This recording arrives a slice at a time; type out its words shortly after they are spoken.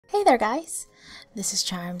Hey there guys, this is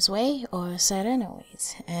Charm's Way or Serena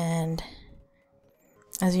Ways, and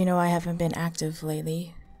as you know I haven't been active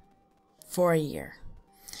lately for a year,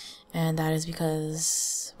 and that is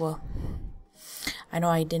because, well, I know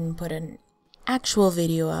I didn't put an actual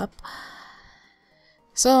video up,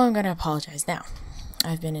 so I'm gonna apologize now.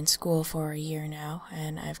 I've been in school for a year now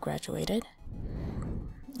and I've graduated.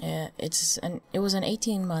 It was an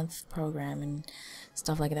 18-month program and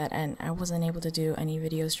stuff like that, and I wasn't able to do any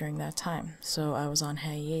videos during that time, so I was on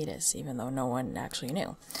hiatus even though no one actually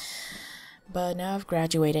knew. But now I've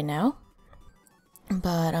graduated now,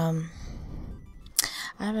 but I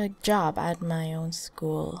have a job at my own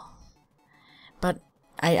school, but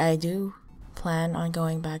I do plan on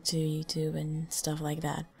going back to YouTube and stuff like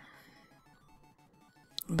that,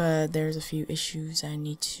 but there's a few issues I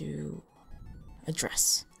need to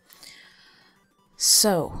address.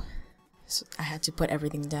 So I had to put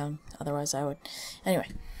everything down, otherwise I would. Anyway,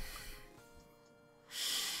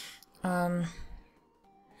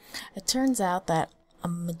 it turns out that a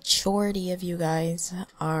majority of you guys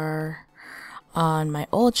are on my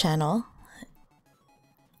old channel,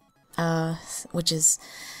 which is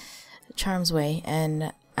Charm's Way,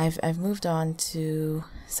 and I've moved on to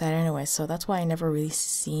Serena Way, so that's why I never really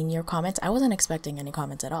seen your comments. I wasn't expecting any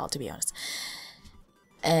comments at all, to be honest,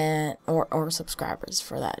 and or subscribers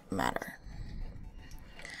for that matter.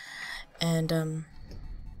 And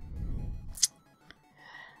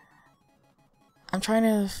I'm trying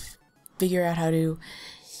to figure out how to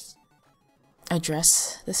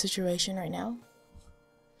address the situation right now.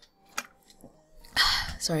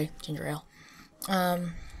 Sorry, ginger ale.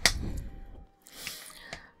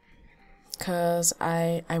 Cause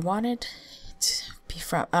I wanted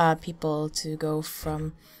people to go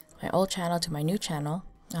from my old channel to my new channel,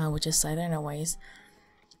 which is Serena Ways,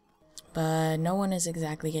 but no one is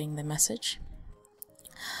exactly getting the message.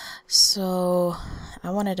 So I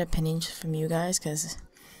wanted opinions from you guys, because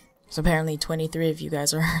apparently 23 of you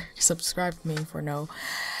guys are subscribed to me for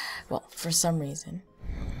some reason.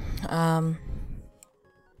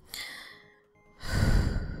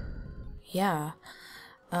 Yeah.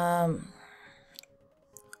 I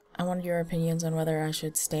wanted your opinions on whether I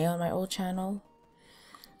should stay on my old channel,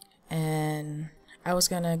 and I was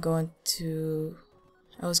going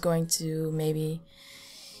to maybe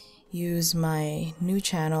use my new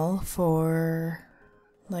channel for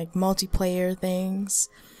like multiplayer things,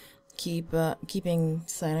 keeping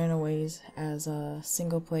Serena Ways as a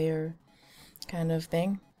single player kind of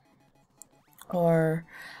thing, or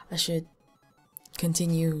I should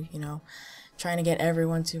continue, trying to get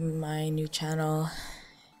everyone to my new channel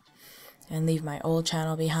and leave my old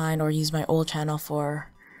channel behind, or use my old channel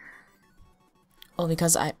for, well,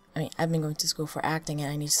 because I've been going to school for acting and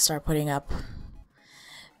I need to start putting up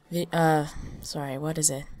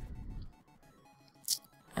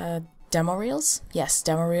demo reels? Yes,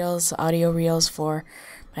 demo reels, audio reels for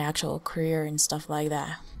my actual career and stuff like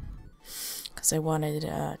that, because I wanted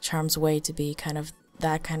Charm's Way to be kind of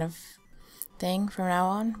that kind of thing from now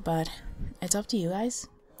on, but it's up to you guys.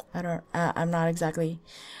 I'm not exactly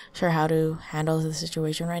sure how to handle the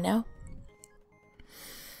situation right now.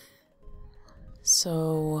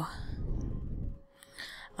 So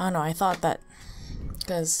I don't know, I thought that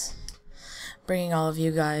because bringing all of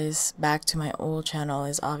you guys back to my old channel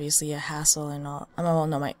is obviously a hassle and all. Well,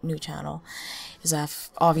 no, my new channel is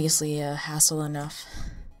obviously a hassle enough.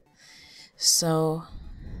 So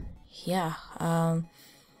yeah,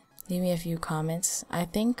 leave me a few comments. I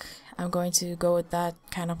think I'm going to go with that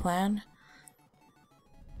kind of plan.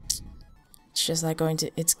 It's just like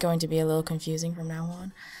it's going to be a little confusing from now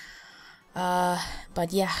on.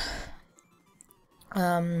 But yeah.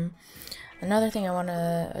 Another thing I want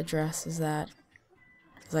to address is that,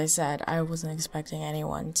 as I said, I wasn't expecting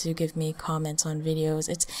anyone to give me comments on videos.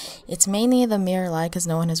 It's mainly the mere like, because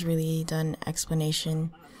no one has really done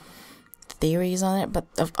explanation theories on it, but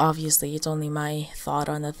obviously it's only my thought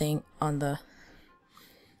on the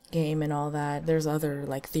game and all that. There's other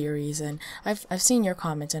like theories, and I've seen your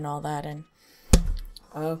comments and all that, and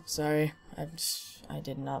oh, sorry, I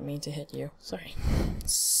did not mean to hit you. Sorry.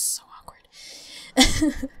 So awkward.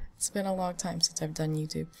 It's been a long time since I've done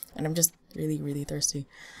YouTube, and I'm just really thirsty.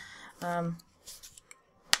 I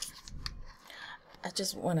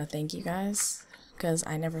just want to thank you guys, because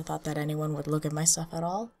I never thought that anyone would look at my stuff at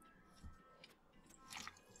all.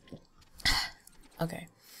 Okay.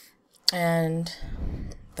 And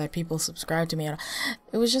that people subscribe to me.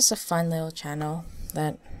 It was just a fun little channel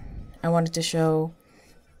that I wanted to show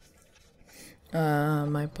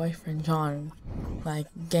my boyfriend John, like,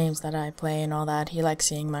 games that I play and all that. He likes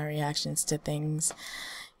seeing my reactions to things.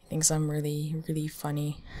 thinks I'm really, really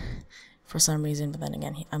funny for some reason, but then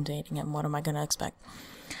again, I'm dating him. What am I gonna expect?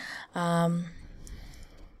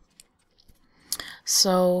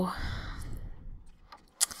 So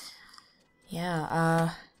yeah,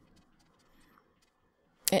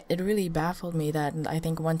 it really baffled me that I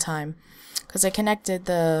think one time, because I connected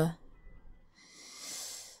the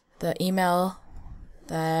email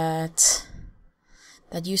that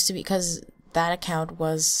used to be, because that account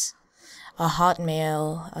was a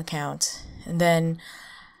Hotmail account, and then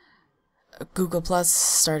Google Plus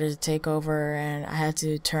started to take over, and I had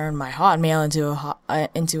to turn my Hotmail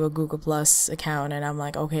into a Google Plus account, and I'm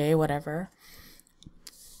like, okay, whatever.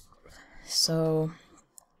 So,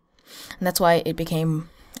 and that's why it became,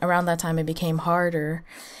 around that time, it became harder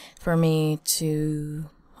for me to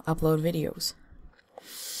upload videos.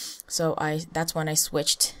 So that's when I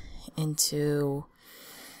switched into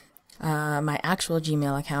my actual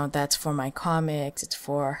Gmail account. That's for my comics. It's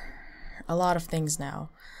for a lot of things now.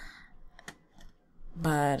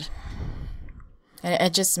 But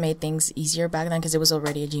it just made things easier back then because it was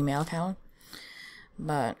already a Gmail account.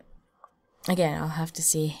 But again, I'll have to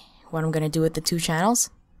see what I'm gonna do with the two channels.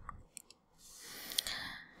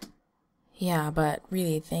 Yeah, but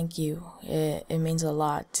really, thank you. It means a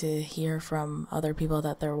lot to hear from other people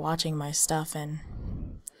that they're watching my stuff, and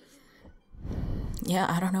yeah,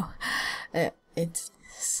 I don't know. It's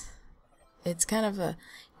kind of a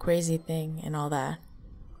crazy thing and all that.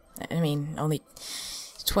 I mean, only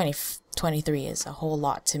 23 is a whole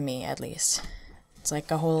lot to me, at least. It's like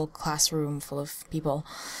a whole classroom full of people.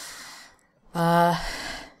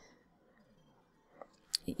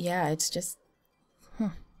 Yeah, it's just,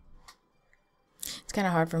 it's kind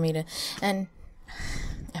of hard for me to, and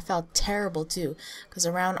I felt terrible too, because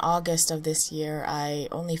around August of this year, I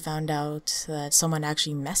only found out that someone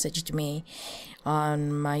actually messaged me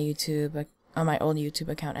on my old YouTube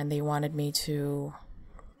account, and they wanted me to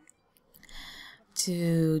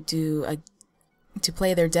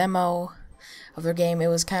play their demo of their game. It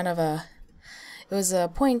was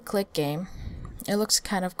a point-and-click game. It looks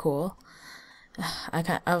kind of cool.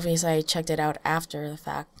 Obviously I checked it out after the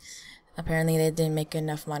fact. Apparently they didn't make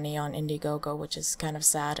enough money on Indiegogo, which is kind of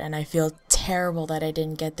sad, and I feel terrible that I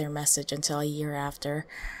didn't get their message until a year after.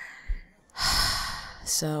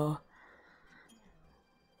 So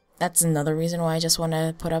that's another reason why I just want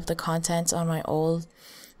to put up the content on my old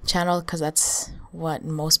channel, because that's what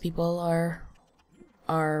most people are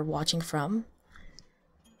watching from.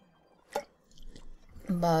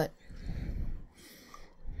 But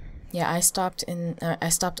yeah, I stopped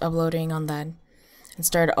uploading on that and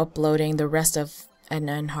started uploading the rest of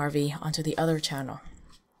Edna and Harvey onto the other channel,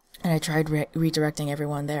 and I tried redirecting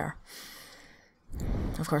everyone there.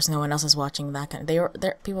 Of course, no one else is watching that kind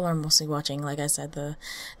of. People are mostly watching, like I said, the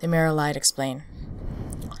Mirror Light Explain.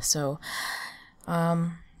 So, but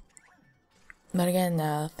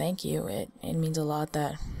again, thank you. It means a lot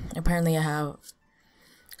that apparently I have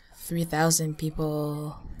 3,000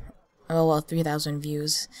 people. Oh, well, 3,000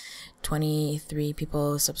 views. 23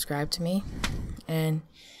 people subscribe to me, and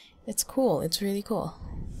it's cool. It's really cool,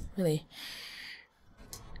 really.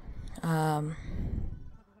 What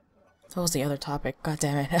was the other topic? God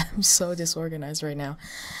damn it. I'm so disorganized right now.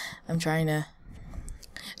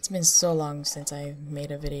 It's been so long since I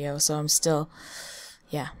made a video, so I'm still,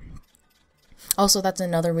 yeah. Also, that's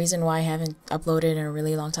another reason why I haven't uploaded in a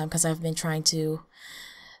really long time, because I've been trying to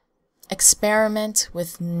experiment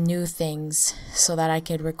with new things so that I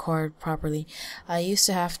could record properly. I used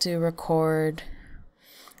to have to record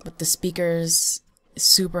with the speakers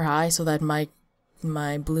super high so that my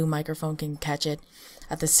blue microphone can catch it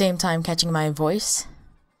at the same time catching my voice.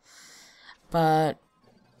 But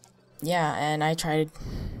yeah, and I tried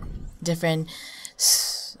different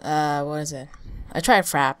I tried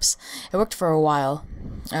Fraps. It worked for a while.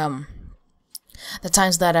 The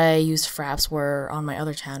times that I used Fraps were on my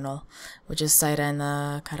other channel, which is Saira and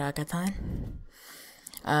Karagatan.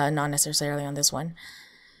 Not necessarily on this one.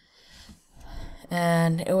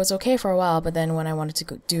 And it was okay for a while, but then when I wanted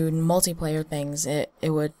to do multiplayer things, it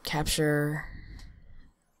would capture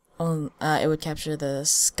the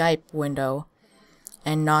Skype window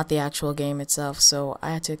and not the actual game itself. So I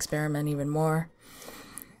had to experiment even more.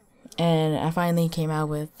 And I finally came out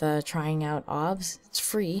with trying out OBS. It's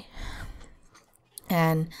free.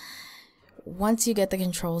 And once you get the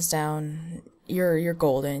controls down, you're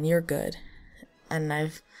golden, you're good. And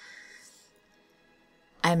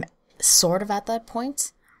I'm sort of at that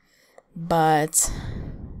point, but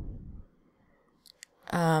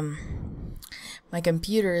my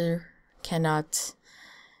computer cannot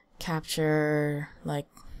capture like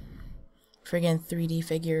friggin' 3D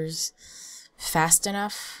figures fast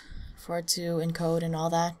enough for it to encode and all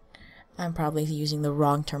that. I'm probably using the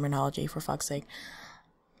wrong terminology, for fuck's sake.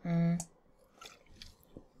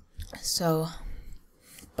 So,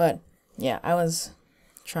 but yeah, I was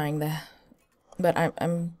trying but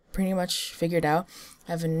I'm pretty much figured out.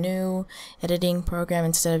 I have a new editing program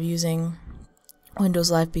instead of using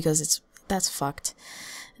Windows Live because that's fucked.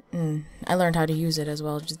 I learned how to use it as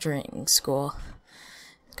well during school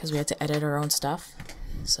because we had to edit our own stuff.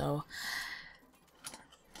 So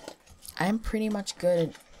I'm pretty much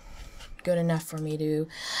good enough for me to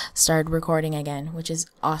start recording again, which is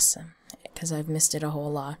awesome because I've missed it a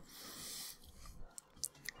whole lot.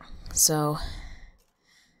 So,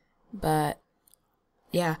 but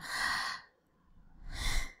yeah,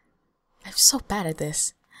 I'm so bad at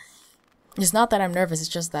this. It's not that I'm nervous, it's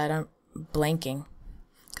just that I'm blanking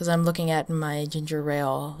because I'm looking at my ginger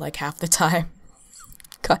ale like half the time.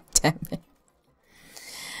 God damn it.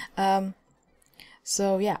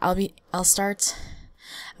 So yeah, I'm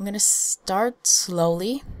gonna start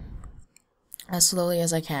slowly, as slowly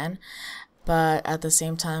as I can, but at the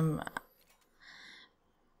same time,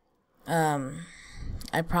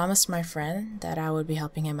 I promised my friend that I would be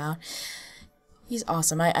helping him out. He's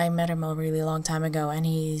awesome. I met him a really long time ago, and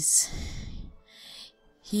he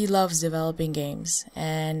loves developing games.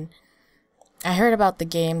 And I heard about the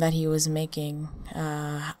game that he was making,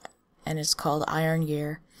 and it's called Iron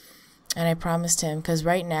Gear. And I promised him, because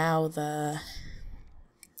right now the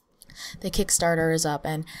Kickstarter is up,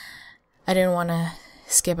 and I didn't want to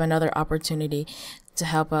skip another opportunity to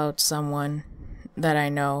help out someone that I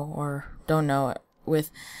know or don't know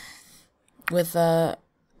with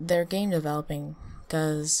their game developing,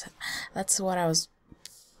 because that's what I was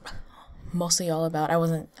mostly all about. I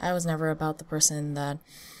was never about the person that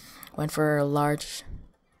went for large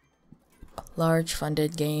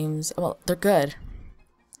funded games. Well, they're good.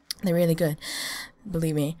 They're really good.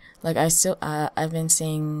 Believe me. Like I've been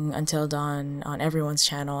seeing Until Dawn on everyone's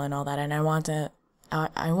channel and all that, and I want to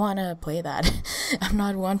play that. I'm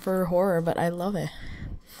not one for horror, but I love it.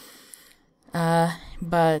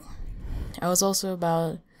 But I was also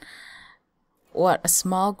about what a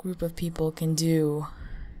small group of people can do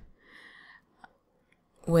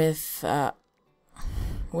with the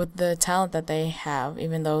talent that they have,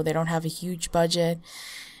 even though they don't have a huge budget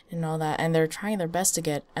and all that, and they're trying their best to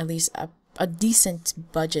get at least a decent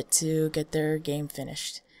budget to get their game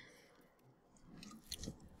finished.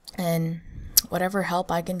 And whatever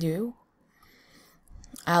help I can do,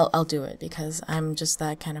 I'll do it, because I'm just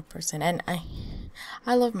that kind of person. And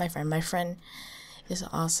I love my friend. My friend is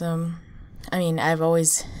awesome. I mean, I've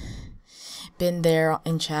always been there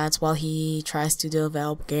in chats while he tries to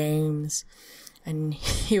develop games, and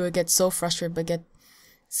he would get so frustrated but get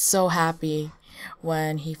so happy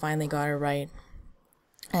when he finally got it right.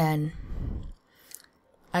 And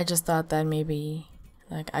I just thought that maybe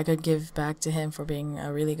like I could give back to him for being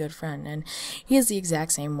a really good friend, and he is the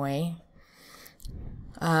exact same way.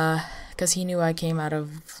 Because he knew I came out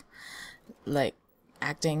of like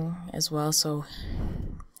acting as well, so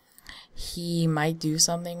he might do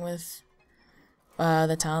something with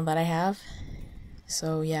the talent that I have.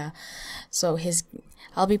 So yeah, so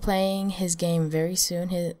I'll be playing his game very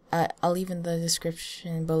soon. I'll leave in the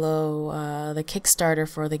description below the Kickstarter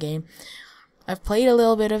for the game. I've played a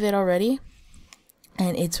little bit of it already,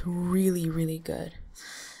 and it's really, really good.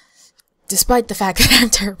 Despite the fact that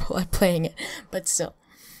I'm terrible at playing it, but still.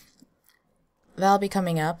 That'll be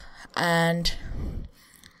coming up, and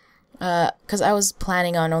because I was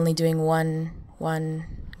planning on only doing one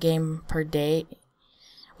game per day.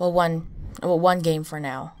 Well, one game for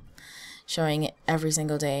now, showing it every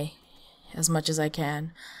single day as much as I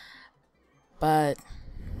can. But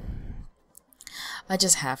I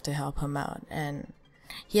just have to help him out, and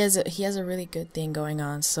he has a really good thing going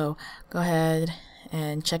on. So go ahead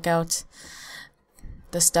and check out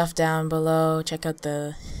the stuff down below. Check out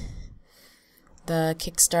the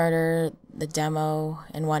Kickstarter, the demo,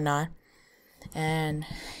 and whatnot. And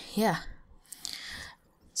yeah,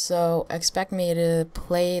 so expect me to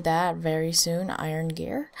play that very soon, Iron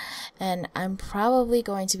Gear. And I'm probably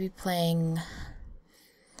going to be playing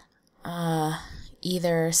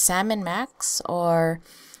either Sam & Max or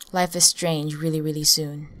Life is Strange really, really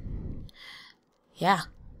soon. Yeah,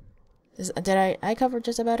 did I covered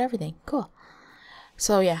just about everything. Cool.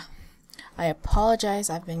 So yeah, I apologize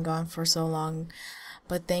I've been gone for so long,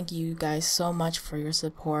 but thank you guys so much for your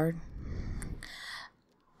support.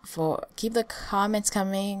 Keep the comments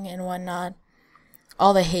coming and whatnot.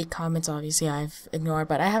 All the hate comments obviously I've ignored,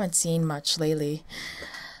 but I haven't seen much lately.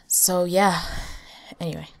 So yeah,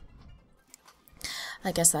 anyway,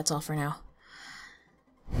 I guess that's all for now.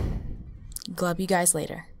 Glub you guys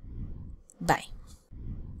later. Bye.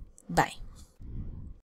 Bye.